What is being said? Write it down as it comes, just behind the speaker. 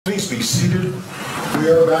Please be seated. We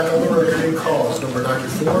are back on the record in cause number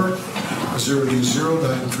 94,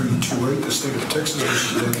 0D09328, the state of Texas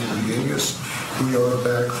versus Daniel Villegas. We are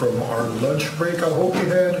back from our lunch break. I hope you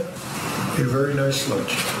had a very nice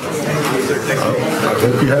lunch. I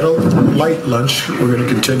hope you had a light lunch. We're going to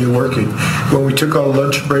continue working. When we took our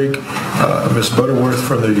lunch break, Ms. Butterworth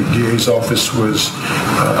from the DA's office was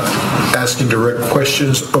asking direct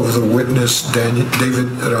questions of the witness, David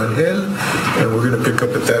Rangel, and we're going to pick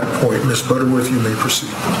up at that point. Ms. Butterworth, you may proceed.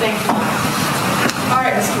 Thank you. All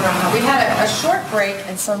right, Mr. Rangel, we had a short break,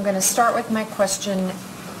 and so I'm going to start with my question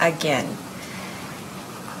again.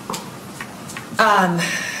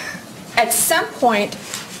 At some point,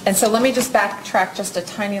 and so let me just backtrack just a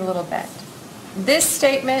tiny little bit. This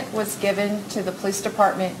statement was given to the police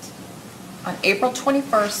department on April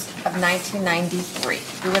 21st of 1993.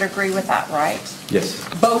 You would agree with that, right? Yes.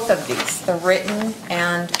 Both of these, the written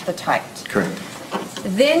and the typed. Correct.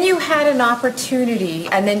 Then you had an opportunity,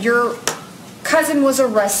 and then your cousin was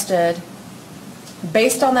arrested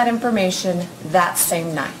based on that information that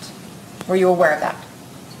same night. Were you aware of that?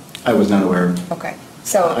 I was not aware of it. Okay.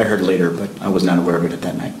 So I heard later, but I was not aware of it at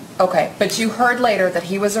that night. Okay, but you heard later that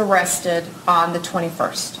he was arrested on the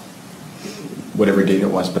 21st. Whatever date it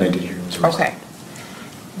was, but I did hear he was arrested. Okay.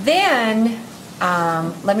 Then,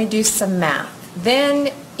 let me do some math.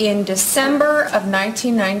 Then in December of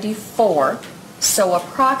 1994, so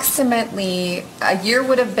approximately a year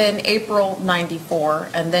would have been April 94,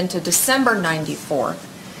 and then to December 94,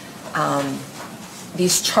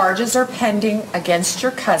 these charges are pending against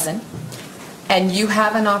your cousin, and you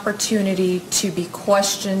have an opportunity to be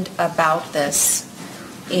questioned about this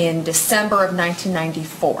in December of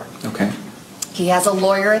 1994. Okay. He has a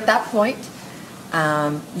lawyer at that point.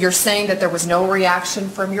 You're saying that there was no reaction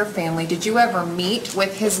from your family. Did you ever meet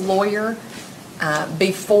with his lawyer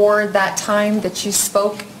before that time that you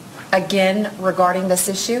spoke again regarding this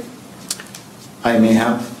issue? I may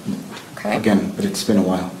have. Okay. Again, but it's been a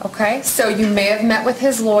while. Okay, so you may have met with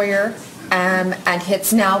his lawyer, and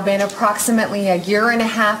it's now been approximately a year and a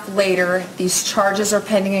half later. These charges are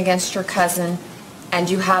pending against your cousin, and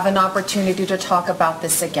you have an opportunity to talk about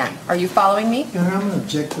this again. Are you following me? Your Honor, I'm going to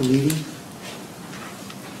object to leading.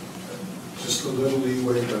 Just a little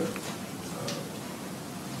leeway, but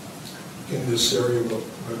in this area, but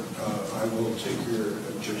I will take your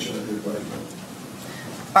objection under advisement.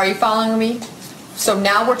 Are you following me? So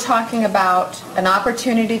now we're talking about an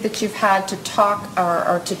opportunity that you've had to talk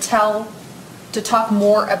or to talk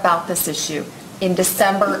more about this issue in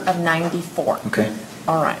December of 94. Okay.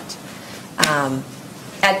 All right.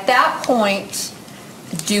 At that point,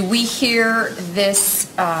 do we hear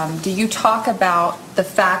this, do you talk about the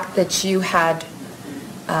fact that you had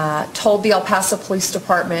told the El Paso Police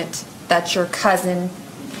Department that your cousin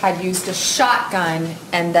had used a shotgun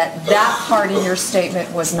and that part in your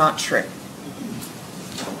statement was not true?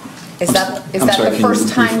 Is that the first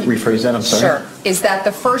time? Rephrase that, I'm sorry. Sure. Is that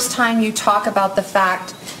the first time you talk about the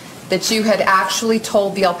fact that you had actually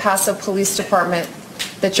told the El Paso Police Department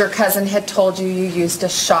that your cousin had told you used a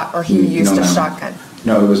shotgun?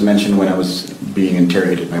 No, it was mentioned when I was being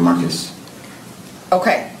interrogated by Marcus.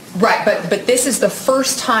 Okay, right, but this is the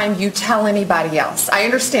first time you tell anybody else. I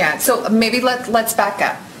understand. So maybe let's back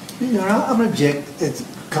up. Your Honor, I'm going to object. It's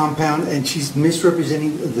compound, and she's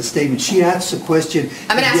misrepresenting the statement. She asked a question.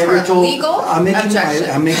 I'm going to ask for a legal objection.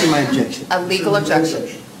 I'm making my objection. A legal objection.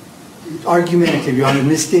 Argumentative, Your Honor.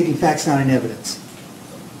 Misstating facts, not in evidence.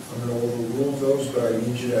 I'm going to overrule those, but I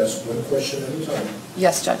need you to ask one question at a time.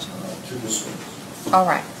 Yes, Judge. To this one. All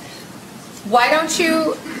right. Why don't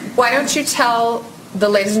you tell the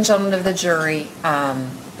ladies and gentlemen of the jury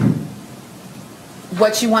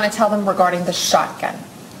what you want to tell them regarding the shotgun?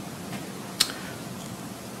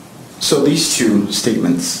 So these two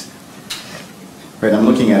statements, right, I'm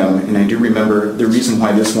looking at them, and I do remember the reason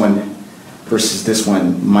why this one versus this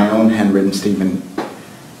one, my own handwritten statement,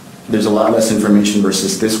 there's a lot less information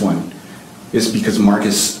versus this one, is because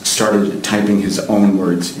Marcus started typing his own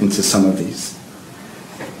words into some of these.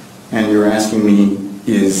 And you're asking me,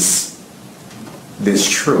 is this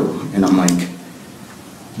true? And I'm like,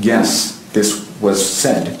 yes, this was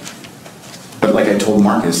said. But like I told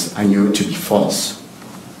Marcus, I knew it to be false.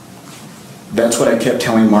 That's what I kept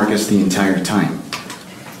telling Marcus the entire time.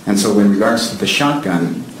 And so in regards to the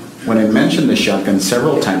shotgun, when I mentioned the shotgun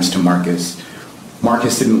several times to Marcus,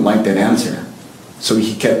 Marcus didn't like that answer. So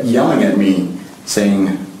he kept yelling at me,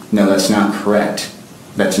 saying, no, that's not correct.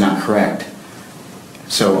 That's not correct.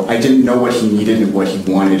 So I didn't know what he needed and what he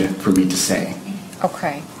wanted for me to say.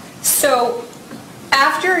 Okay. So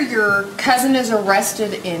after your cousin is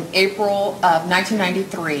arrested in April of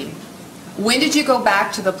 1993, When did you go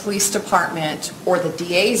back to the police department or the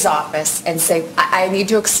DA's office and say, I need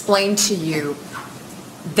to explain to you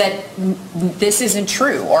that this isn't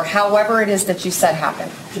true, or however it is that you said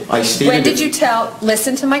happened? When did you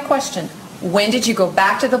listen to my question, when did you go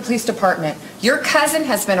back to the police department? Your cousin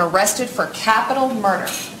has been arrested for capital murder.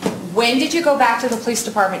 When did you go back to the police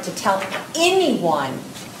department to tell anyone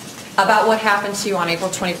about what happened to you on April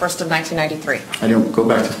 21st of 1993? I don't go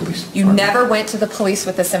back to the police. You never went to the police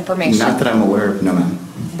with this information? Not that I'm aware of, no ma'am.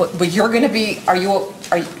 But you're going to be,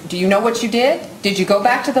 do you know what you did? Did you go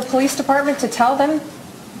back to the police department to tell them?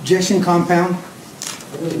 Objection compound.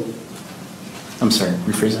 I'm sorry,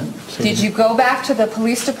 rephrase that. Did you go back to the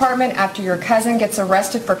police department after your cousin gets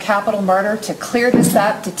arrested for capital murder to clear this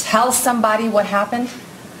up, to tell somebody what happened?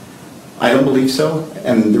 I don't believe so,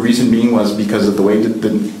 and the reason being was because of the way that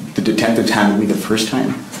the detectives handled me the first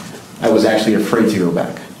time. I was actually afraid to go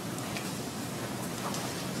back.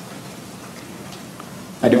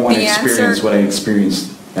 I didn't want to experience what I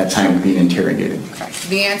experienced that time of being interrogated.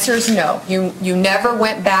 The answer is no. You never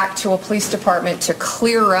went back to a police department to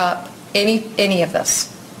clear up any of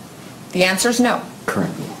this. The answer is no.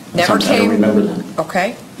 Correct. Never came. I don't remember that.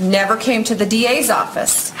 Okay. Never came to the DA's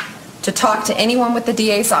office to talk to anyone with the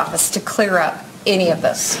DA's office to clear up any of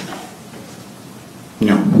this.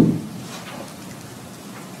 No.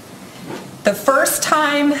 The first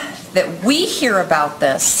time that we hear about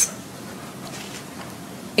this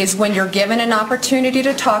is when you're given an opportunity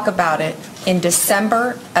to talk about it in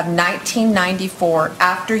December of 1994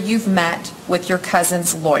 after you've met with your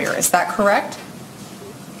cousin's lawyer. Is that correct?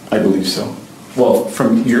 I believe so. Well,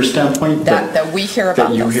 from your standpoint, that we hear about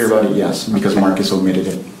that you this. hear about it, yes, because Okay. Marcus omitted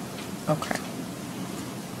it. Okay.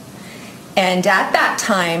 And at that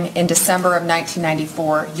time, in December of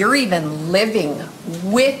 1994, you're even living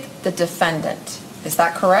with the defendant. Is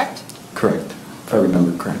that correct? Correct, if I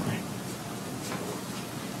remember correctly.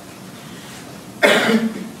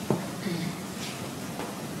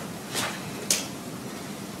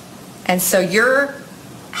 And so you're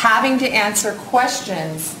having to answer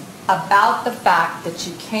questions about the fact that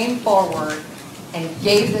you came forward and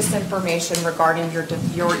gave this information regarding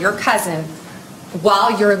your cousin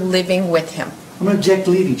while you're living with him. I'm going to object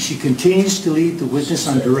leading. She continues to lead the witness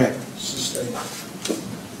on direct.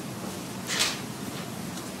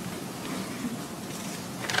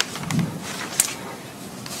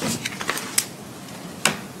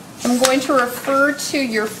 I'm going to refer to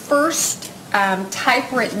your first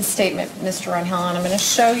typewritten statement, Mr. Rangel, and I'm going to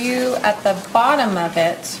show you at the bottom of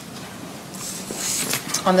it,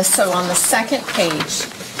 on the second page,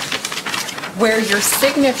 where your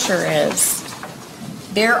signature is.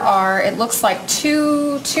 There are, it looks like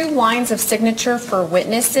two lines of signature for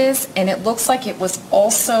witnesses, and it looks like it was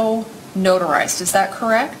also notarized. Is that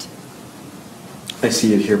correct? I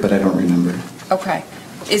see it here, but I don't remember. Okay.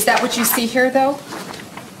 Is that what you see here, though?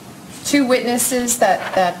 Two witnesses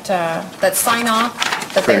that sign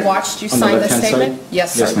off, that they watched you sign the statement?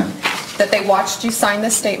 Yes, sir. Yes, ma'am. That they watched you sign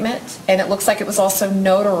the statement, and it looks like it was also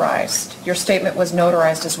notarized. Your statement was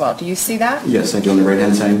notarized as well. Do you see that? Yes, I do, on the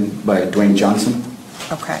right-hand side by Dwayne Johnson.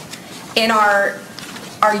 Okay. And are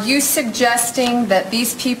you suggesting that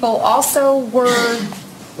these people also were,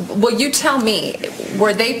 well, you tell me,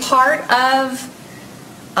 were they part of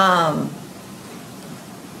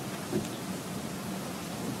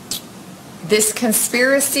this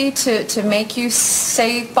conspiracy to make you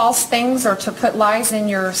say false things or to put lies in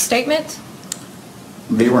your statement?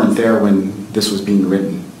 They weren't there when this was being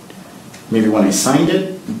written. Maybe when I signed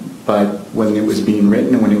it, but when it was being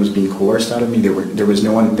written and when it was being coerced out of me, there was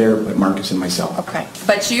no one there but Marcus and myself. Okay.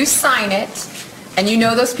 But you sign it, and you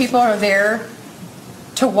know those people are there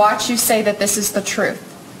to watch you say that this is the truth.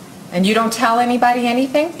 And you don't tell anybody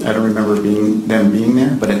anything? I don't remember them being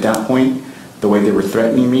there, but at that point, the way they were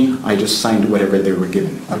threatening me, I just signed whatever they were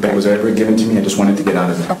given. Okay. If that was ever given to me, I just wanted to get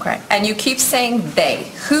out of there. Okay. And you keep saying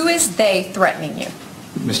they. Who is they threatening you?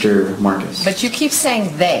 Mr. Marcus. But you keep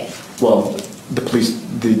saying they. Well, the police,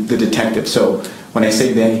 the detective. So when I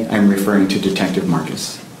say they, I'm referring to Detective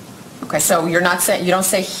Marcus. Okay, so you don't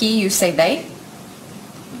say he, you say they?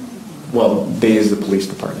 Well, they is the police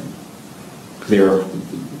department.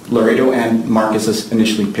 Laredo and Marcus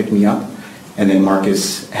initially picked me up, and then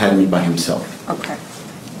Marcus had me by himself. Okay.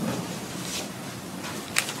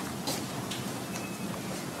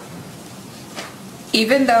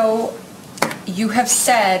 Even though you have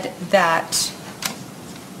said that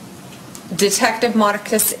Detective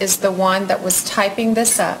Marcus is the one that was typing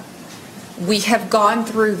this up, we have gone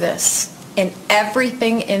through this, and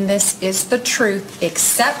everything in this is the truth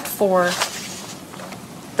except for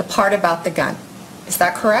the part about the gun. Is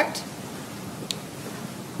that correct?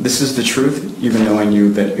 This is the truth, even though I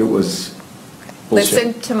knew that it was bullshit.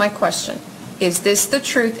 Listen to my question. Is this the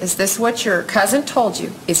truth? Is this what your cousin told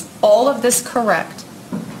you? Is all of this correct,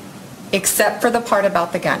 except for the part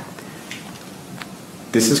about the gun?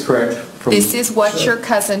 This is correct. This is what your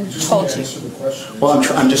cousin told you. Well,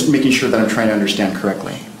 I'm just making sure that I'm trying to understand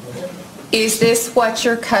correctly. Is this what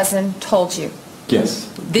your cousin told you?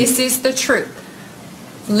 Yes. This is the truth.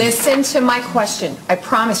 Listen to my question. I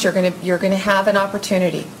promise you're going to have an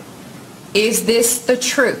opportunity. Is this the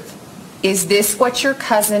truth? Is this what your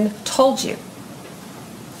cousin told you?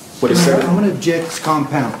 What is that? I'm going to object to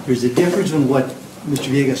compound. There's a difference in what Mr.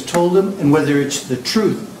 Villegas told him and whether it's the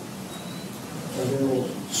truth.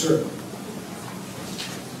 Sir.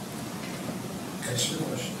 Answer the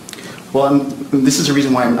question. Well, this is the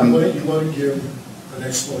reason why I'm... You want to give an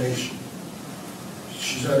explanation.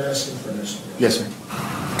 She's not asking for an explanation. Yes,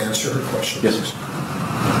 sir. Answer her question. Yes,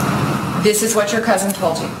 sir. This is what your cousin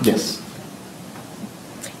told you. Yes.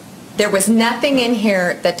 There was nothing in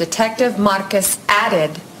here that Detective Marcus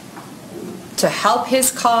added to help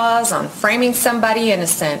his cause on framing somebody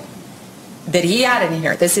innocent that he added in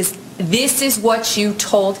here. This is what you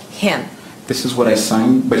told him. This is what I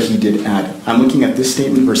signed, but he did add. I'm looking at this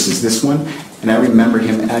statement versus this one, and I remember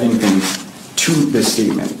him adding things to this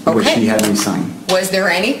statement, which he had me sign. Was there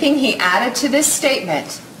anything he added to this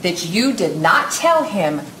statement that you did not tell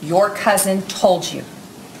him your cousin told you?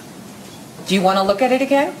 Do you want to look at it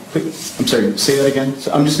again? I'm sorry, say that again.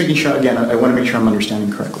 So I'm just making sure, again, I want to make sure I'm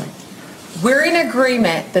understanding correctly. We're in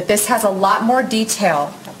agreement that this has a lot more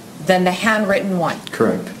detail than the handwritten one.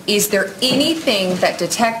 Correct. Is there anything that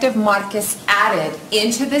Detective Marcus added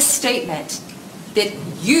into this statement that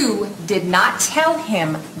you did not tell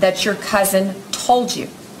him that your cousin told you?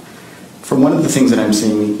 For one of the things that I'm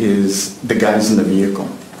seeing is the guys in the vehicle.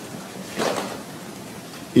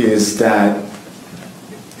 Is that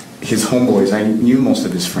his homeboys, I knew most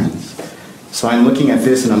of his friends. So I'm looking at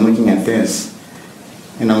this and I'm looking at this.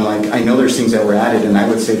 And I'm like, I know there's things that were added, and I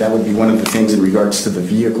would say that would be one of the things in regards to the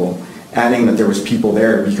vehicle, adding that there was people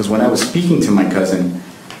there, because when I was speaking to my cousin,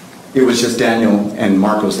 it was just Daniel and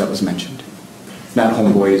Marcos that was mentioned, not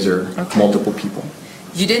homeboys or multiple people.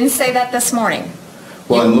 You didn't say that this morning.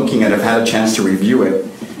 Well, I'm looking at it, I've had a chance to review it,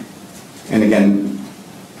 and again,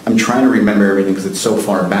 I'm trying to remember everything because it's so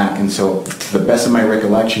far back, and so to the best of my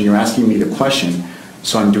recollection, you're asking me the question,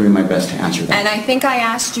 so I'm doing my best to answer that. And I think I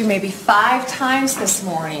asked you maybe 5 times this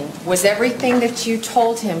morning, was everything that you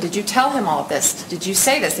told him, did you tell him all this? Did you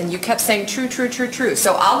say this? And you kept saying true, true, true, true.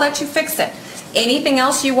 So I'll let you fix it. Anything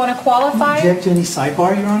else you want to qualify? Object to any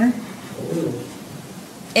sidebar, Your Honor?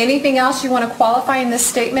 Anything else you want to qualify in this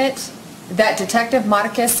statement that Detective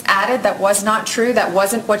Marcus added that was not true, that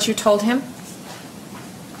wasn't what you told him?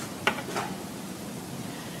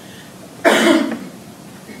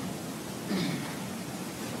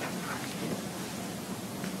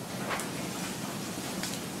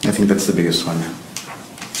 I think that's the biggest one now.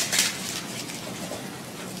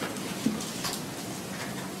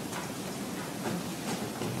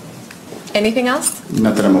 Anything else?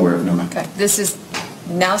 Not that I'm aware of, no, ma'am. Okay,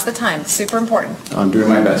 now's the time, super important. I'm doing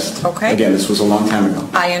my best. Okay. Again, this was a long time ago.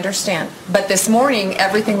 I understand. But this morning,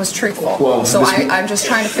 everything was truthful. Well, so I'm just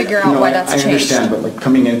trying to figure out why that's changed. I understand, but like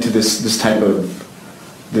coming into this type of,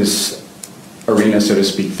 this arena, so to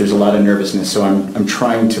speak, there's a lot of nervousness, so I'm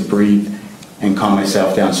trying to breathe and calm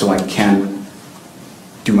myself down so I can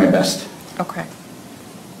do my best. Okay.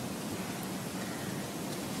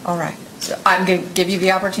 All right. So I'm going to give you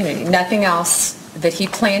the opportunity. Nothing else that he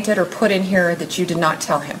planted or put in here that you did not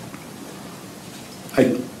tell him?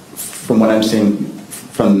 From what I'm seeing,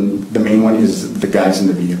 from the main one is the guys in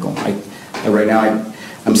the vehicle. Right now,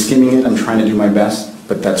 I'm skimming it. I'm trying to do my best,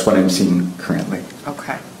 but that's what I'm seeing currently.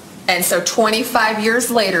 Okay. And so 25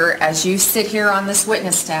 years later, as you sit here on this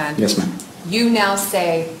witness stand, yes, ma'am. You now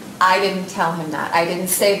say, I didn't tell him that. I didn't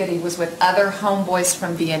say that he was with other homeboys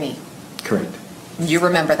from B&E. Correct. You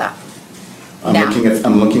remember that?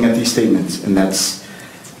 I'm looking at these statements, and that's,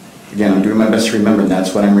 again, I'm doing my best to remember, and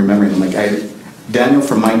that's what I'm remembering. Like Daniel,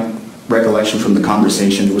 from my recollection from the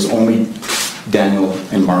conversation, it was only Daniel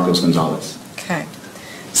and Marcos Gonzalez. Okay.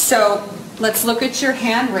 So let's look at your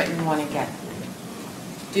handwritten one again.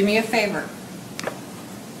 Do me a favor.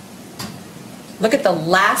 Look at the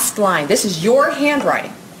last line. This is your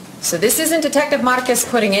handwriting. So this isn't Detective Marquez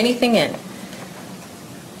putting anything in.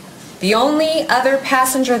 The only other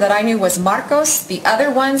passenger that I knew was Marcos. The other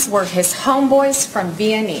ones were his homeboys from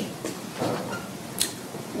B&E.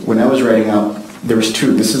 When I was writing out, there was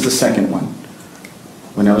 2. This is the second one.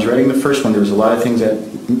 When I was writing the first one, there was a lot of things that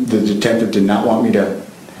the detective did not want me to,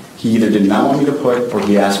 he either did not want me to put or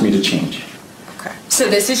he asked me to change. Okay. So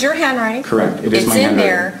this is your handwriting? Correct. It is my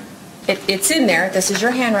handwriting. It's in there. This is your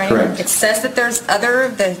handwriting. Correct. It says that there's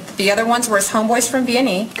the other ones were his homeboys from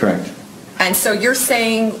V&E. Correct. And so you're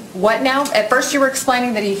saying, what now? At first you were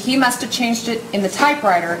explaining that he must have changed it in the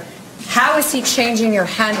typewriter. How is he changing your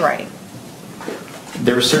handwriting?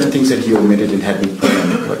 There were certain things that he omitted and had me put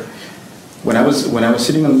in. When I was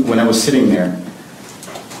sitting there,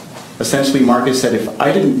 essentially Marcus said if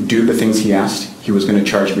I didn't do the things he asked, he was going to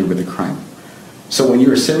charge me with a crime. So when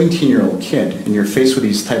you're a 17-year-old kid and you're faced with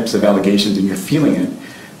these types of allegations and you're feeling it,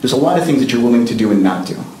 there's a lot of things that you're willing to do and not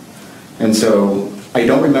do. And so I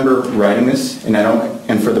don't remember writing this,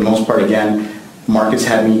 and for the most part, again, Marcus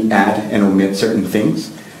had me add and omit certain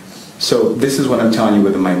things. So this is what I'm telling you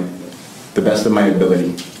with the best of my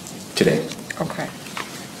ability today. Okay.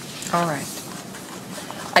 All right.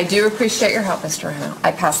 I do appreciate your help, Mr. Reno.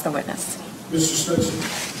 I pass the witness. Mr.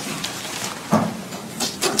 Spencer.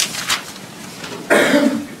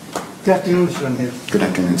 Good afternoon, Mr. Rangel. Good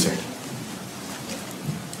afternoon, sir.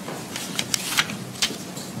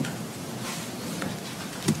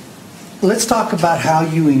 Let's talk about how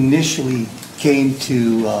you initially came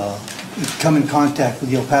to come in contact with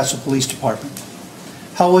the El Paso Police Department.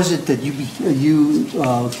 How was it that you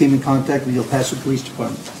came in contact with the El Paso Police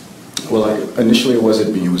Department? Well, initially it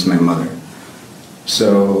wasn't me, it was my mother.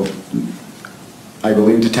 So I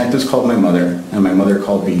believe detectives called my mother, and my mother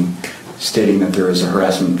called me stating that there was a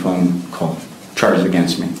harassment phone call charged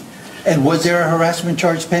against me. And was there a harassment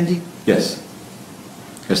charge pending? Yes.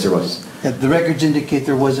 Yes, there was. The records indicate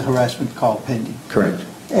there was a harassment call pending. Correct.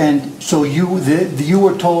 And so you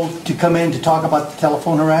were told to come in to talk about the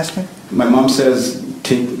telephone harassment? My mom says,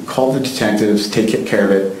 call the detectives, take care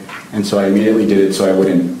of it, and so I immediately did it so I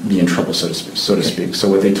wouldn't be in trouble, so to speak. So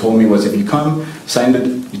what they told me was, if you come,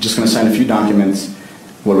 you're just going to sign a few documents,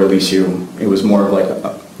 we'll release you. It was more of like,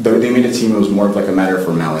 they made it seem it was more of like a matter of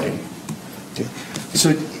formality. Okay. So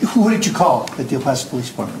who did you call at the El Paso Police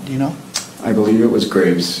Department? Do you know? I believe it was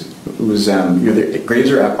Graves. It was either Graves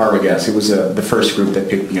or Arbogast. It was the first group that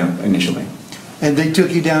picked me up initially. And they took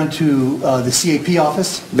you down to the CAP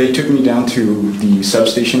office? They took me down to the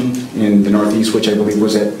substation in the Northeast, which I believe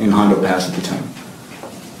was in Hondo Pass at the time.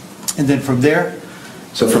 And then from there?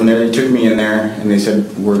 So from there, they took me in there, and they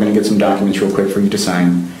said, we're going to get some documents real quick for you to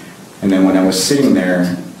sign. And then when I was sitting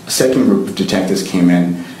there, a second group of detectives came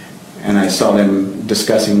in, and I saw them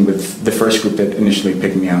discussing with the first group that initially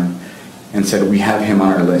picked me up, and said, we have him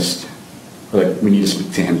on our list. Like, we need to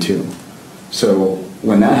speak to him too. So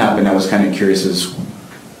when that happened, I was kind of curious as,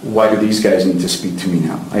 why do these guys need to speak to me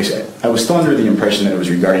now? I was still under the impression that it was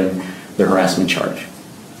regarding the harassment charge.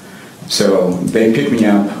 So they picked me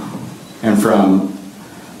up, and from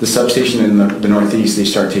the substation in the Northeast, they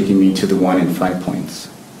start taking me to the one in 5 Points.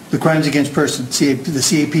 The Crimes Against Persons, the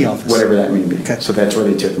CAP office? Whatever that may be. Okay. So that's where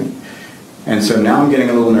they took me. And so now I'm getting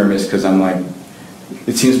a little nervous because I'm like,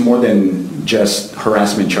 it seems more than just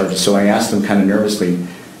harassment charges. So I asked him kind of nervously,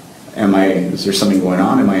 is there something going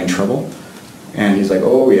on? Am I in trouble? And he's like,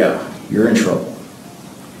 oh yeah, you're in trouble.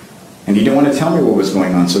 And he didn't want to tell me what was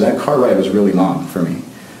going on. So that car ride was really long for me.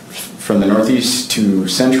 From the Northeast to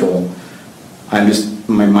Central,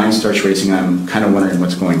 my mind starts racing. I'm kind of wondering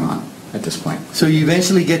what's going on at this point. So you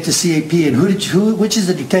eventually get to CAP, and which is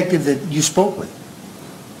the detective that you spoke with?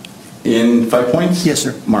 In 5 Points? Yes,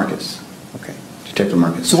 sir. Marcus. Okay. Detective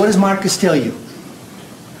Marcus. So what does Marcus tell you?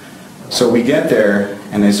 So we get there,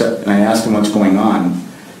 and I ask him what's going on.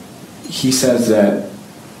 He says that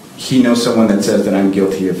he knows someone that says that I'm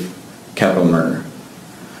guilty of capital murder.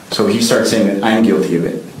 So he starts saying that I'm guilty of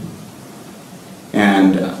it.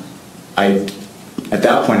 And at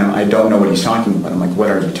that point, I don't know what he's talking about. I'm like, what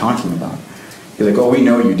are you talking about? He's like, oh, we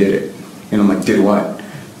know you did it. And I'm like, did what?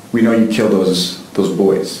 We know you killed those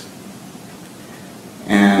boys.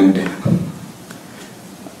 And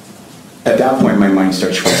at that point, my mind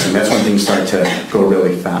starts racing. That's when things start to go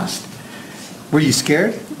really fast. Were you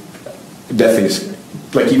scared? Definitely.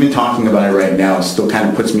 Like, even talking about it right now still kind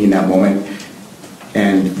of puts me in that moment.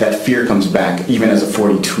 And that fear comes back, even as a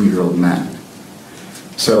 42-year-old man.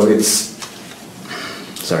 So it's,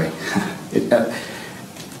 sorry, it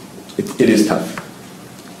is tough.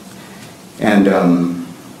 And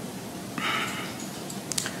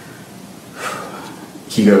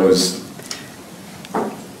he goes,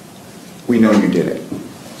 we know you did it.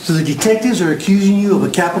 So the detectives are accusing you of a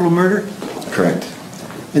capital murder? Correct.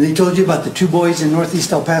 And they told you about the 2 boys in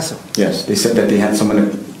Northeast El Paso? Yes, they said that they had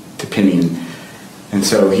someone to pin me in. And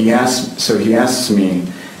so he asks me,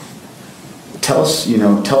 tell us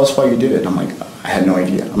why you did it. I'm like, I had no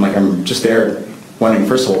idea. I'm just there wondering,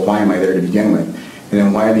 first of all, why am I there to begin with? And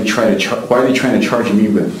then why are they trying to charge me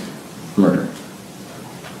with murder?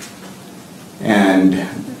 And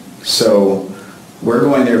so we're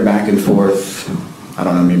going there back and forth, I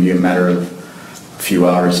don't know, maybe a matter of a few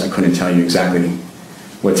hours. I couldn't tell you exactly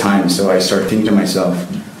what time. So I started thinking to myself,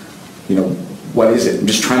 you know, what is it? I'm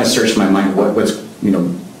just trying to search my mind. What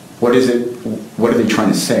is it? What are they trying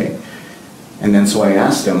to say? And then so I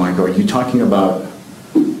asked him, I go, are you talking about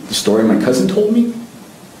the story my cousin told me?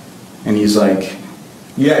 And he's like,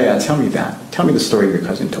 yeah, tell me that. Tell me the story your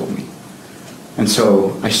cousin told me. And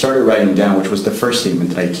so I started writing down, which was the first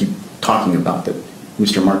statement that I keep talking about that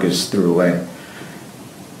Mr. Marcus threw away.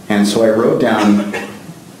 And so I wrote down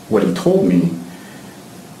what he told me,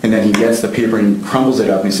 and then he gets the paper and he crumbles it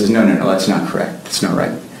up and he says, no, that's not correct. That's not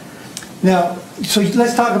right. Now, so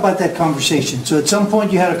let's talk about that conversation. So at some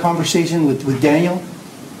point you had a conversation with Daniel.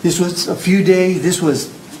 This was a few days, this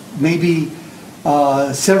was maybe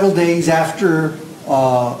several days after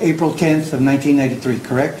April 10th of 1993,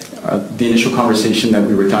 correct? The initial conversation that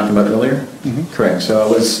we were talking about earlier? Mm-hmm. Correct. So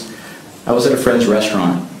I was at a friend's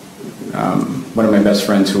restaurant, one of my best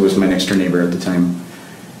friends who was my next door neighbor at the time.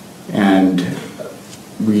 And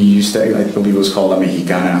we used to, I believe it was called La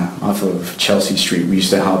Mexicana off of Chelsea Street. We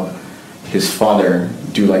used to help his father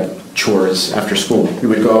do like chores after school. We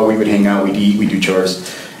would go, we would hang out, we'd eat, we'd do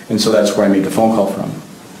chores. And so that's where I made the phone call from.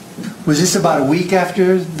 Was this about a week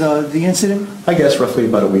after the incident? I guess roughly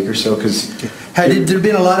about a week or so, because... Had there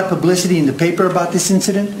been a lot of publicity in the paper about this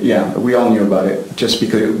incident? Yeah, we all knew about it, just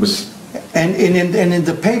because it was... And in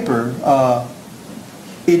the paper,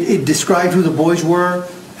 it described who the boys were,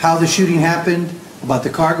 how the shooting happened, about the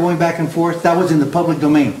car going back and forth. That was in the public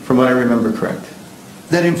domain. From what I remember, correct.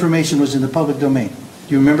 That information was in the public domain.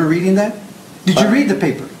 Do you remember reading that? Did you read the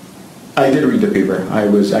paper? I did read the paper. I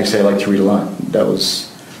like to read a lot. That was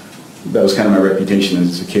kind of my reputation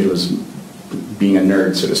as a kid, was being a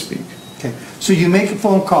nerd, so to speak. Okay. So you make a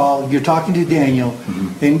phone call, you're talking to Daniel,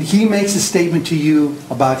 Mm-hmm. and he makes a statement to you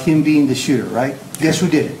about him being the shooter, right? Guess who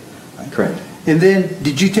did it? Right? Correct. And then,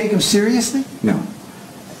 did you take him seriously? No.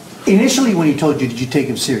 Initially when he told you, did you take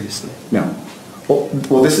him seriously? No.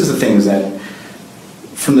 Well, this is the thing, is that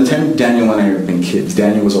from the time Daniel and I have been kids,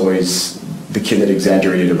 Daniel was always the kid that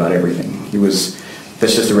exaggerated about everything.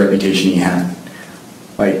 That's just the reputation he had.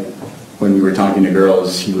 Like, when we were talking to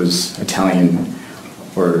girls, he was Italian,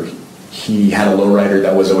 or he had a lowrider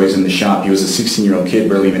that was always in the shop. He was a 16-year-old kid,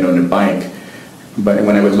 barely even owned a bike. But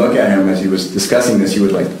when I would look at him as he was discussing this, he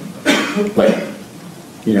would like,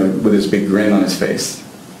 with his big grin on his face.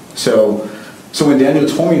 So when Daniel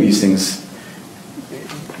told me these things,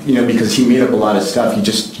 because he made up a lot of stuff,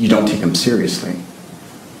 you don't take him seriously.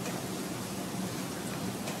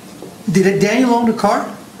 Did Daniel own a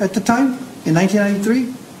car at the time, in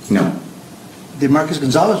 1993? No. Did Marcus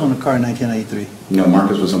Gonzalez own a car in 1993? No,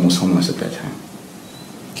 Marcus was almost homeless at that time.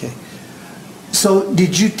 Okay. So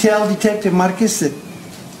did you tell Detective Marcus that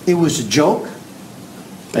it was a joke?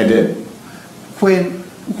 I did.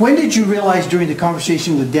 When did you realize during the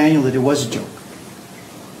conversation with Daniel that it was a joke?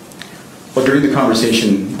 Well, during the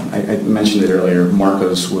conversation, I mentioned it earlier,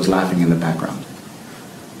 Marcos was laughing in the background.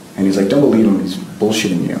 And he's like, don't believe him, he's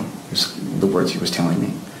bullshitting you, is the words he was telling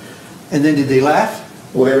me. And then did they laugh?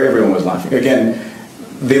 Well, everyone was laughing. Again,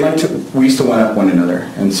 we used to one-up one another.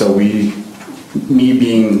 And so me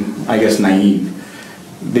being, I guess, naive,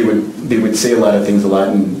 they would say a lot of things a lot,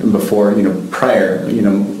 and before, prior,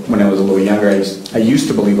 when I was a little younger, I used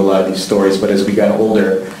to believe a lot of these stories, but as we got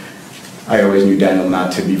older, I always knew Daniel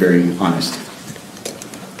not to be very honest.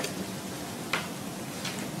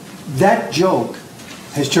 That joke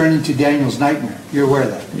has turned into Daniel's nightmare. You're aware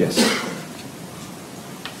of that? Yes.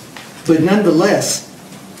 But nonetheless,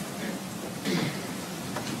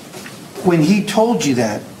 when he told you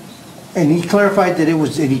that, and he clarified that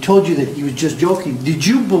and he told you that he was just joking, did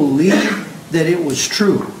you believe that it was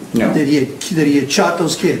true? No. That he had shot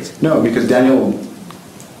those kids? No, because Daniel,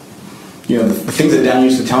 the things that Daniel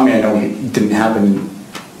used to tell me, I know didn't happen.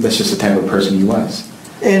 That's just the type of person he was.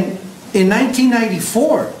 And in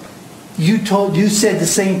 1994, you said the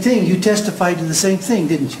same thing. You testified to the same thing,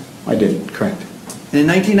 didn't you? I did, correct. And in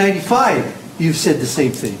 1995, you've said the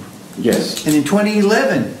same thing. Yes. And in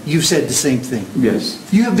 2011, you've said the same thing. Yes.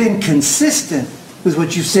 You have been consistent with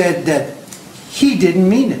what you said, that he didn't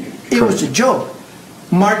mean it. It was a joke.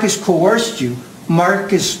 Marcus coerced you.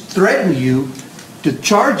 Marcus threatened you to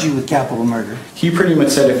charge you with capital murder. He pretty much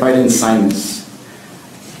said if I didn't sign this,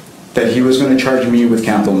 that he was going to charge me with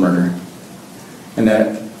capital murder. And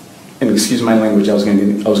that, and excuse my language, I was going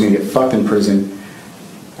to get fucked in prison.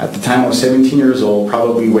 At the time I was 17 years old,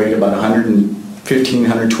 probably weighed about 115,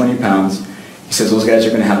 120 pounds. He says those guys are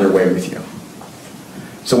going to have their way with you.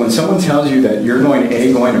 So when someone tells you that you're going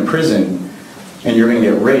to prison and you're going to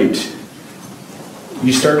get raped,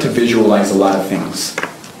 you start to visualize a lot of things.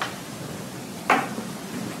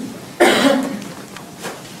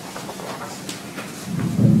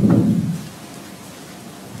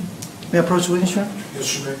 May I approach the witness, Your Honor?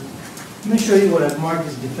 Yes, you may. Let me show you what I've marked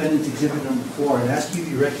as Defendant Exhibit Number 4 and ask you if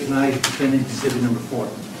you recognize Defendant Exhibit Number 4.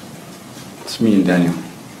 It's me and Daniel.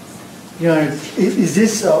 Your Honor, is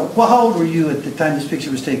this, well, how old were you at the time this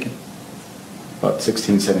picture was taken? About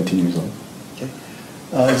 16, 17 years old. Okay.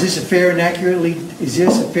 Is this a fair and accurate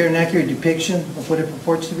depiction of what it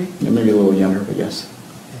purports to be? Yeah, maybe a little younger, but yes.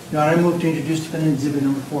 Your Honor, I move to introduce Defendant Exhibit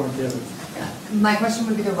Number 4 of the evidence. My question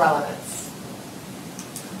would be the relevance.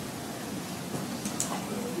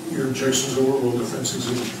 Your objection is overruled. Defense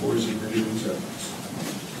Exhibit 4 is admitted as evidence.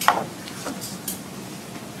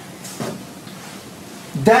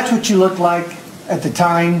 That's what you looked like at the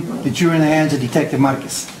time that you were in the hands of Detective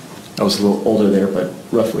Marquez. I was a little older there, but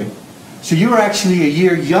roughly. So you were actually a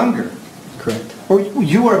year younger, Correct. or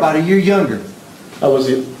you were about a year younger. I'm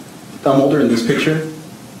older in this picture.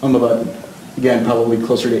 I'm about, again, probably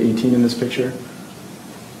closer to 18 in this picture.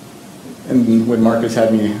 And when Marcus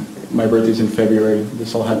had me, my birthday's in February.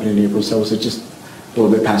 This all happened in April, so I was just a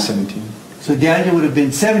little bit past 17. So Daniel would have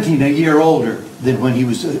been 17, a year older than when he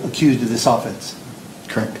was accused of this offense.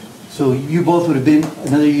 Correct. So you both would have been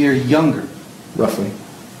another year younger. Roughly.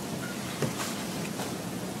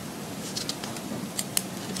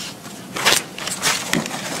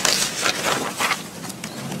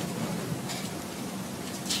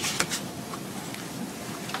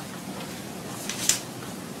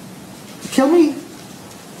 Tell me,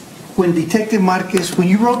 when Detective Marquez, when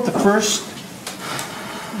you wrote the first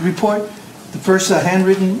report, the first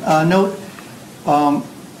handwritten note,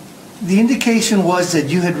 the indication was that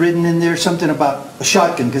you had written in there something about a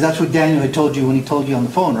shotgun, because that's what Daniel had told you when he told you on the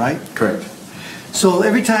phone, right? Correct. So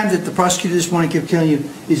every time that the prosecutor this morning kept telling you,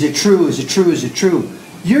 is it true, is it true, is it true?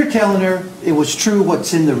 You're telling her it was true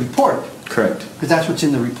what's in the report. Correct. Because that's what's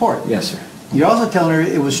in the report. Yes, sir. You're also telling her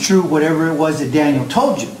it was true whatever it was that Daniel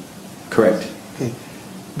told you. Correct. Okay.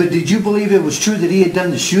 But did you believe it was true that he had done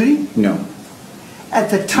the shooting? No. At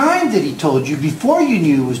the time that he told you, before you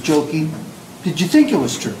knew he was joking, did you think it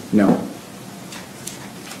was true? No.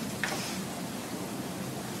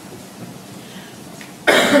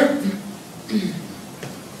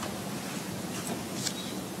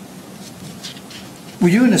 Were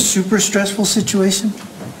you in a super stressful situation?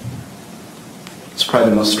 It's probably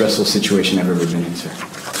the most stressful situation I've ever been in, sir.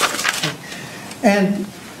 And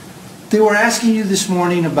they were asking you this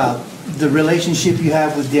morning about the relationship you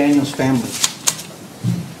have with Daniel's family.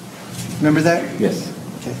 Remember that? Yes.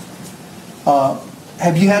 Okay.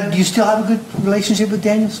 Do you still have a good relationship with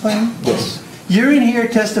Daniel's family? Yes. You're in here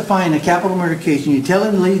testifying in a capital murder case, and you're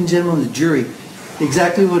telling the ladies and gentlemen of the jury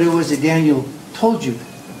exactly what it was that Daniel told you.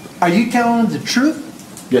 Are you telling them the truth?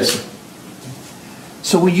 Yes, sir.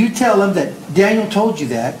 So when you tell them that Daniel told you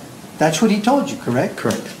that, that's what he told you, correct?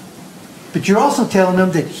 Correct. But you're also telling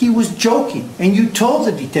them that he was joking, and you told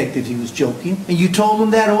the detective he was joking, and you told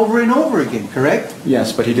him that over and over again, correct?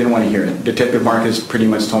 Yes, but he didn't want to hear it. Detective Marcus pretty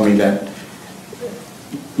much told me that,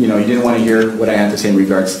 he didn't want to hear what I had to say in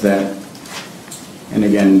regards to that. And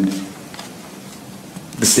again,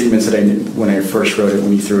 the statements that I did when I first wrote it,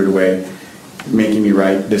 when he threw it away, making me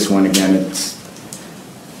write this one again, it's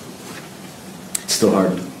still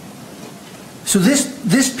hard. So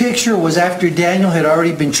this picture was after Daniel had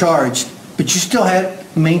already been charged, but you still had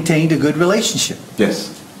maintained a good relationship. Yes.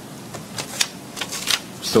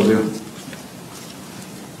 Still do.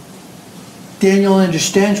 Daniel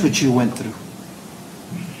understands what you went through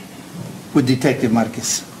with Detective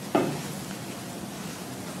Marquez.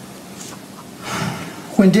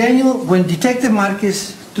 When Detective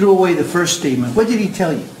Marquez threw away the first statement, what did he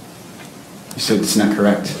tell you? He said it's not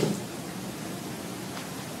correct.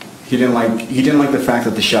 He didn't like the fact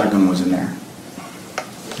that the shotgun was in there.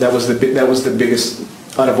 That was the biggest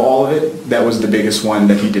out of all of it. That was the biggest one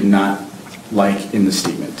that he did not like in the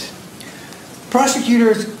statement. Prosecutor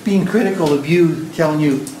is being critical of you, telling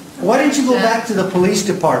you, why didn't you go back to the police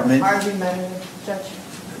department? Argumentative, Judge.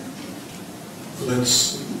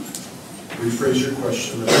 Let's rephrase your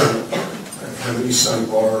question. Have any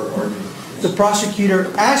sidebar argument? The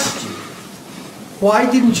prosecutor asked you, why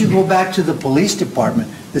didn't you go back to the police department?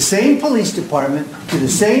 The same police department, to the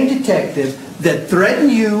same detective that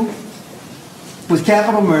threatened you with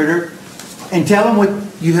capital murder, and tell him what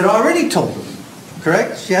you had already told him.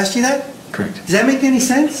 Correct? She asked you that? Correct. Does that make any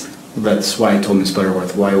sense? That's why I told Ms.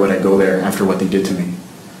 Butterworth, why would I go there after what they did to me?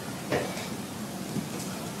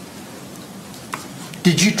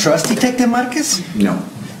 Did you trust Detective Marquez? No.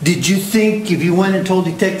 Did you think if you went and told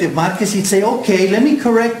Detective Marquez, he'd say, okay, let me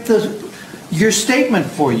correct your statement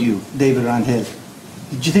for you, David Rangel.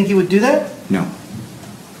 Did you think he would do that? No.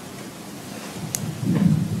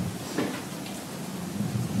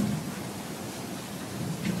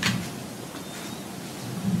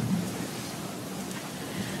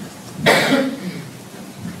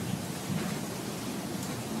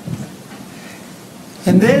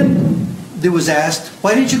 And then there was asked,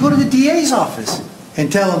 why didn't you go to the DA's office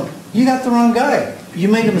and tell him, you got the wrong guy, you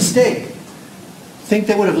made a mistake? Think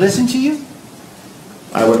they would have listened to you?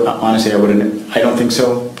 I would, honestly, I don't think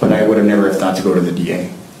so, but I would have never have thought to go to the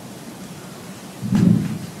DA.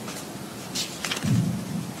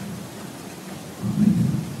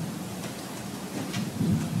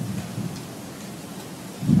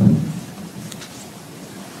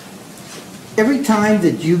 Every time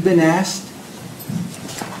that you've been asked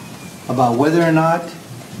about whether or not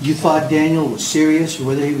you thought Daniel was serious or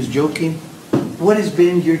whether he was joking, what has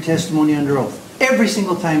been your testimony under oath? Every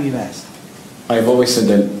single time you've asked. I've always said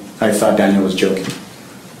that I thought Daniel was joking.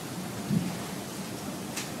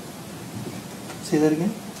 Say that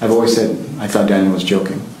again? I've always said I thought Daniel was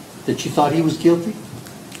joking. That you thought he was guilty?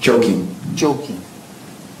 Joking. Joking.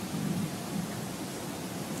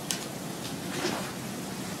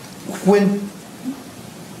 When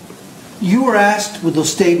you were asked with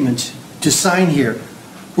those statements to sign here,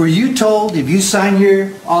 were you told if you sign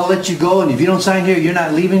here, I'll let you go, and if you don't sign here, you're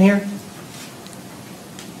not leaving here?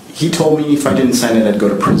 He told me if I didn't sign it, I'd go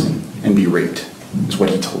to prison and be raped, is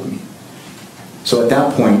what he told me. So at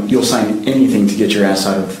that point, you'll sign anything to get your ass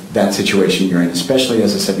out of that situation you're in, especially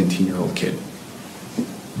as a 17-year-old kid.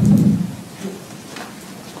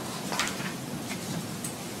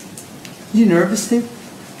 You nervous, Steve?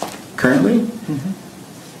 Currently?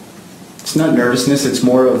 It's not nervousness, it's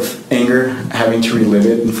more of anger, having to relive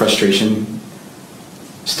it, and frustration.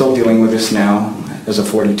 Still dealing with this now as a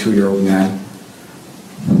 42-year-old man.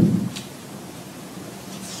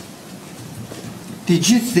 Did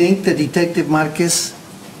you think that Detective Marquez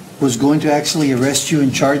was going to actually arrest you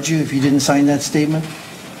and charge you if you didn't sign that statement?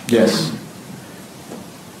 Yes.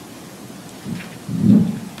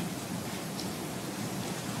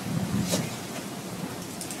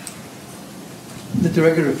 Let the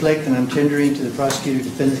record reflect, and I'm tendering to the prosecutor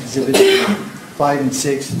Defendant's Exhibit 5 and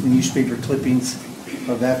 6, the newspaper clippings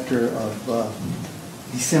of April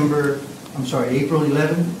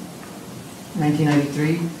 11,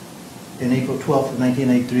 1993, and April 12th of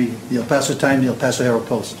 1993, the El Paso Times, the El Paso Herald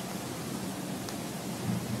Post.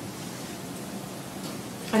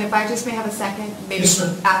 And if I just may have a second, maybe Yes,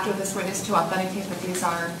 ma'am. after this witness to authenticate that these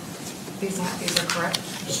are correct?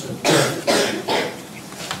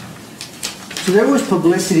 So there was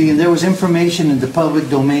publicity and there was information in the public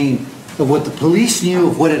domain of what the police knew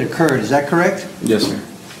of what had occurred. Is that correct? Yes, sir.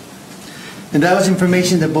 And that was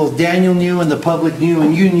information that both Daniel knew and the public knew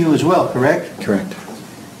and you knew as well, correct? Correct.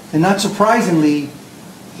 And not surprisingly,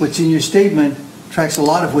 what's in your statement tracks a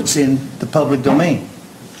lot of what's in the public domain.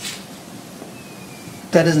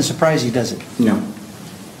 That doesn't surprise you, does it? No.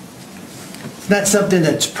 It's not something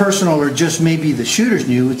that's personal or just maybe the shooters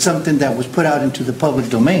knew. It's something that was put out into the public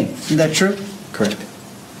domain. Isn't that true? Correct.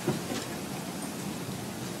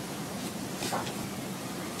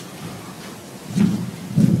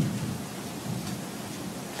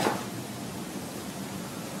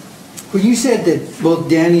 When you said that both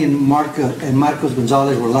Danny and Marcos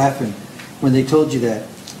Gonzalez were laughing when they told you that,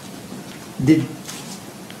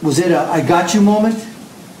 was it a I got you moment?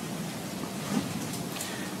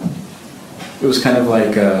 It was kind of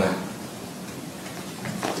like a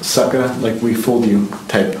sucker, like we fooled you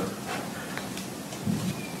type.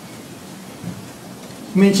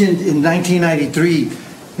 You mentioned in 1993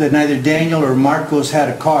 that neither Daniel or Marcos had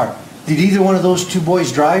a car. Did either one of those two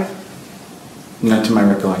boys drive? Not to my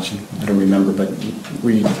recollection. I don't remember, but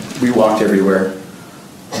we walked everywhere.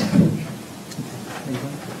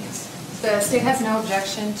 The state has no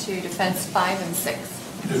objection to defense 5 and 6.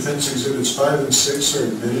 Defense Exhibits 5 and 6 are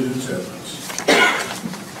admitted into evidence.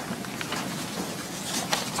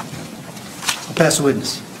 I'll pass the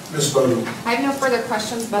witness. Ms. Bowden. I have no further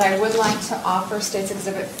questions, but I would like to offer States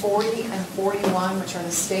Exhibit 40 and 41, which are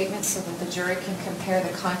the statements, so that the jury can compare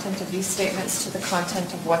the content of these statements to the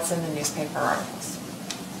content of what's in the newspaper articles.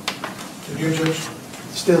 Can you judge?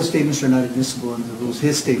 Still, statements are not admissible under the rules.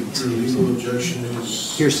 His statements. Your legal objection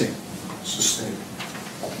is Hearsay. sustained.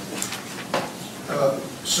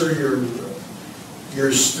 Sir,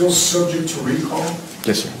 you're still subject to recall?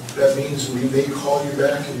 Yes, sir. That means we may call you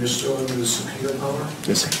back and you're still under the subpoena power?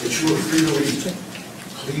 Yes, sir. But you are free to leave.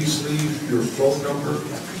 Please leave your phone number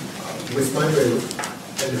with my bailiff.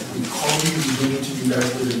 And if we call you, you need to be back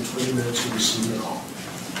within 20 minutes of receiving a call.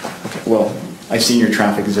 Okay. Well, I've seen your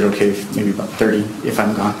traffic. Is it okay if maybe about 30 if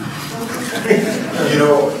I'm gone? You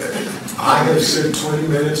know, I have said 20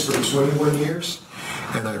 minutes for 21 years,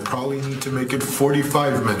 and I probably need to make it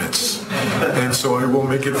 45 minutes. And so I will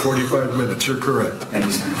make it 45 minutes. You're correct. Thank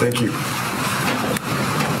you, sir. Thank you.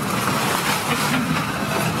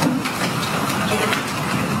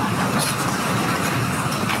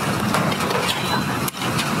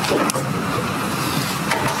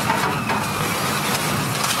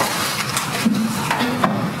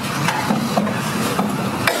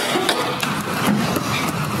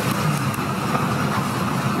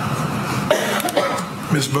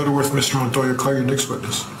 Ms. Butterworth, Mr. Montoya, call your next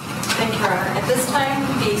witness. Thank you, Your Honor. At this time,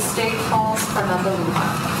 the state calls Fernando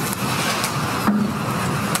Lujan.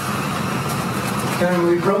 Can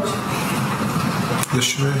we approach?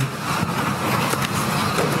 Yes, you may.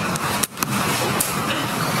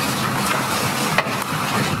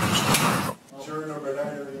 Jury number 9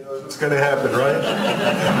 already knows what's going to happen, right?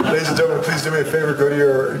 Ladies and gentlemen, please do me a favor. Go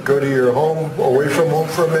to your home, away from home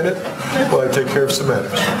for a minute, while I take care of some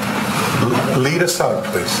matters. Lead us out,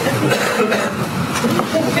 please.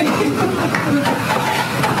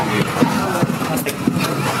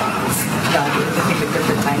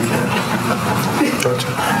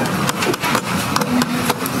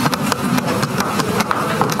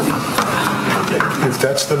 If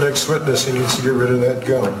that's the next witness, he needs to get rid of that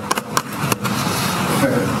gun.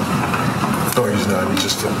 No, he's not. He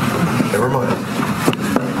just did. Never mind.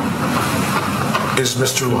 Is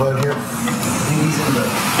Mr. Lujan here? He's in the...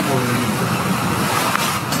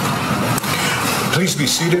 Please be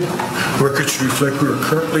seated. Records reflect we are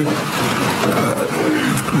currently,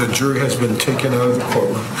 the jury has been taken out of the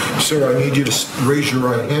courtroom. Sir, I need you to raise your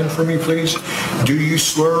right hand for me, please. Do you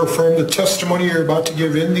swear or affirm the testimony you're about to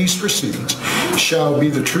give in these proceedings shall be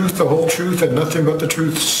the truth, the whole truth, and nothing but the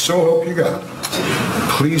truth, so help you God?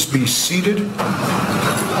 Please be seated.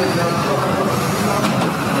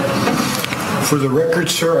 For the record,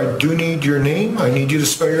 sir, I do need your name. I need you to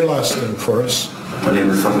spell your last name for us. My name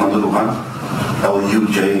is Fernando Lujan.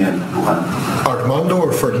 L-U-J-N, Lujan. Armando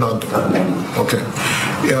or Fernando? Fernando. Okay.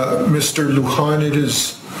 Mr. Lujan, it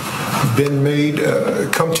has been made,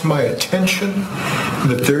 come to my attention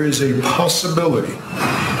that there is a possibility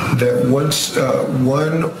that once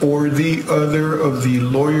one or the other of the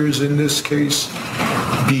lawyers in this case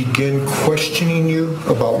begin questioning you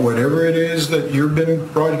about whatever it is that you've been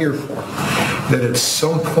brought here for, that at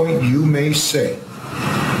some point you may say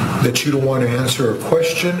that you don't want to answer a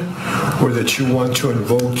question or that you want to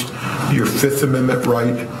invoke your Fifth Amendment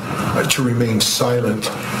right to remain silent.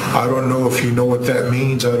 I don't know if you know what that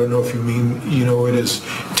means. I don't know if you mean, you know, it is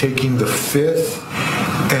taking the Fifth.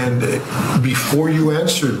 And before you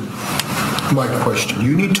answer my question,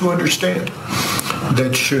 you need to understand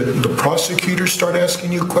that should the prosecutor start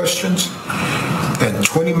asking you questions and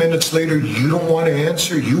 20 minutes later you don't want to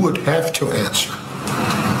answer, you would have to answer.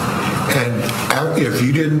 And if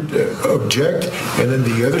you didn't object and then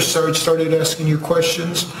the other side started asking you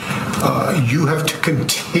questions, you have to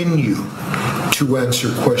continue to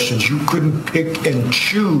answer questions. You couldn't pick and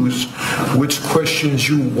choose which questions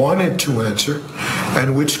you wanted to answer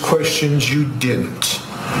and which questions you didn't.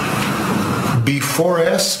 Before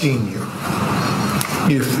asking you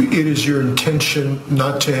if it is your intention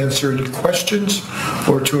not to answer any questions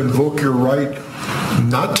or to invoke your right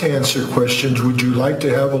not to answer questions, would you like to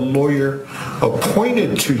have a lawyer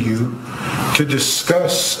appointed to you to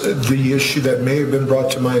discuss the issue that may have been brought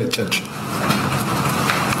to my attention?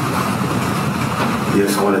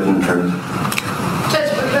 Yes, I want to intern. Judge,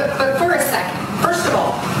 but for a second, first of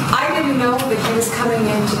all, I didn't know that he was coming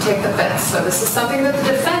in to take the fifth, so this is something that the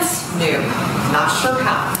defense knew. Not sure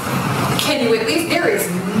how. Can you at least, there is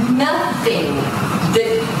nothing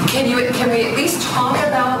that, can we at least talk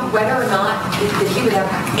about whether or not that he would have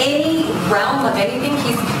any realm of anything?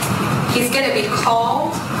 He's going to be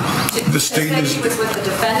called to say he was with the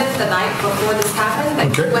defendant the night before this happened,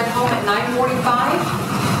 that he went home at 9:45.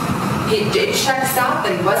 It checks out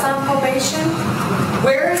that he was on probation.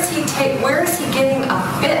 Where is he getting a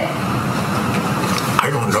fifth? I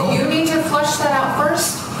don't know. Do you need to flush that out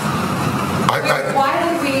first?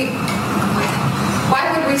 Why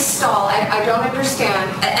would we stall? I don't understand.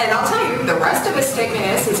 And I'll tell you, the rest of his statement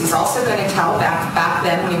is he's also going to tell back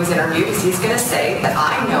then when he was interviewed, he's going to say that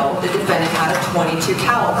I know the defendant had a .22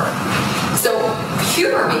 caliber. So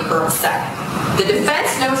humor me for a second. The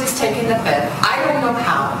defense knows he's taking the fifth. I don't know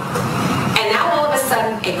how. And now all of a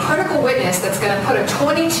sudden, a critical witness that's going to put a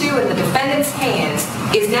 .22 in the defendant's hands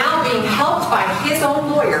is now being helped by his own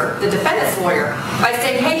lawyer, the defendant's lawyer, by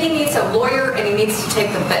saying, hey, he needs a lawyer and he needs to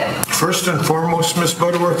take the fifth. First and foremost, Ms.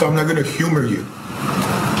 Butterworth, I'm not going to humor you.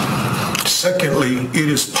 Secondly, it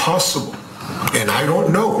is possible, and I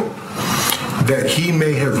don't know, that he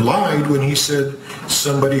may have lied when he said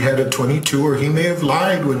somebody had a 22, or he may have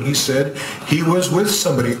lied when he said he was with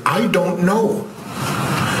somebody. I don't know.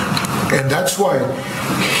 And that's why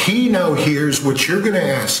he now hears what you're going to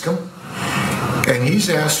ask him, and he's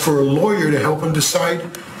asked for a lawyer to help him decide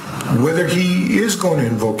whether he is going to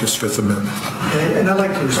invoke his Fifth Amendment. And I'd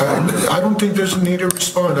like to respond. I don't think there's a need to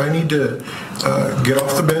respond. I need to get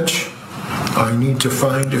off the bench. I need to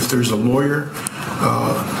find if there's a lawyer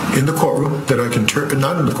in the courtroom that I can turn,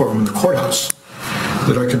 not in the courtroom, in the courthouse,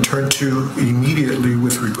 that I can turn to immediately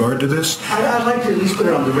with regard to this. I'd like to at least put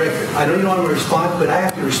it on the record. I know you don't want to respond, but I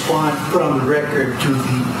have to respond, put on the record to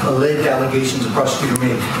the alleged allegations the prosecutor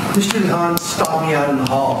made. Mr. Lujan stopped me out in the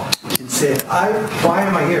hall and said, why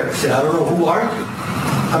am I here? I said, I don't know, who are you?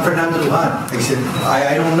 I'm Fernando Lujan. I said,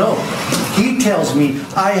 I don't know. He tells me,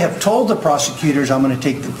 I have told the prosecutors I'm going to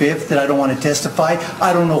take the Fifth, that I don't want to testify.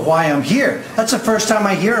 I don't know why I'm here. That's the first time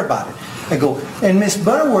I hear about it. I go, and Ms.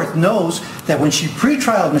 Butterworth knows that when she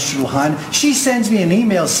pre-trialed Mr. Lujan, she sends me an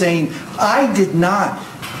email saying, I did not,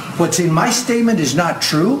 what's in my statement is not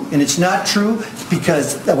true, and it's not true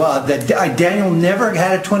because, well, that Daniel never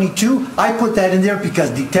had a 22. I put that in there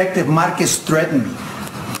because Detective Marquez threatened me.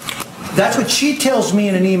 That's what she tells me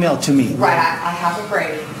in an email to me. Right, I have a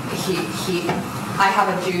Brady. I have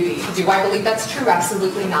a duty. Do I believe that's true?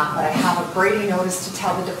 Absolutely not. But I have a Brady notice to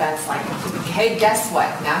tell the defense, like, hey, guess what?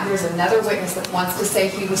 Now here's another witness that wants to say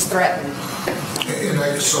he was threatened.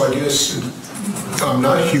 And so I guess I'm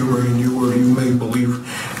not humoring you, or you may believe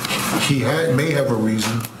he may have a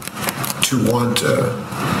reason to want to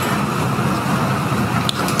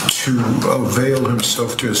avail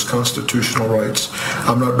himself to his constitutional rights.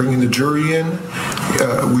 I'm not bringing the jury in.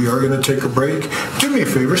 We are going to take a break. Do me a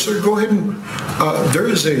favor, sir. Go ahead and there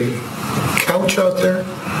is a couch out there,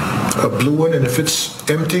 a blue one, and if it's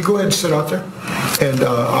empty, go ahead and sit out there, and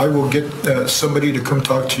I will get somebody to come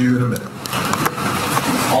talk to you in a minute.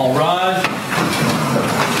 All rise.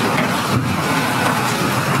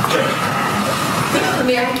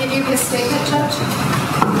 May I give you his statement, Judge?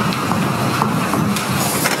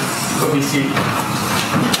 Let me see.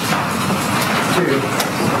 Here.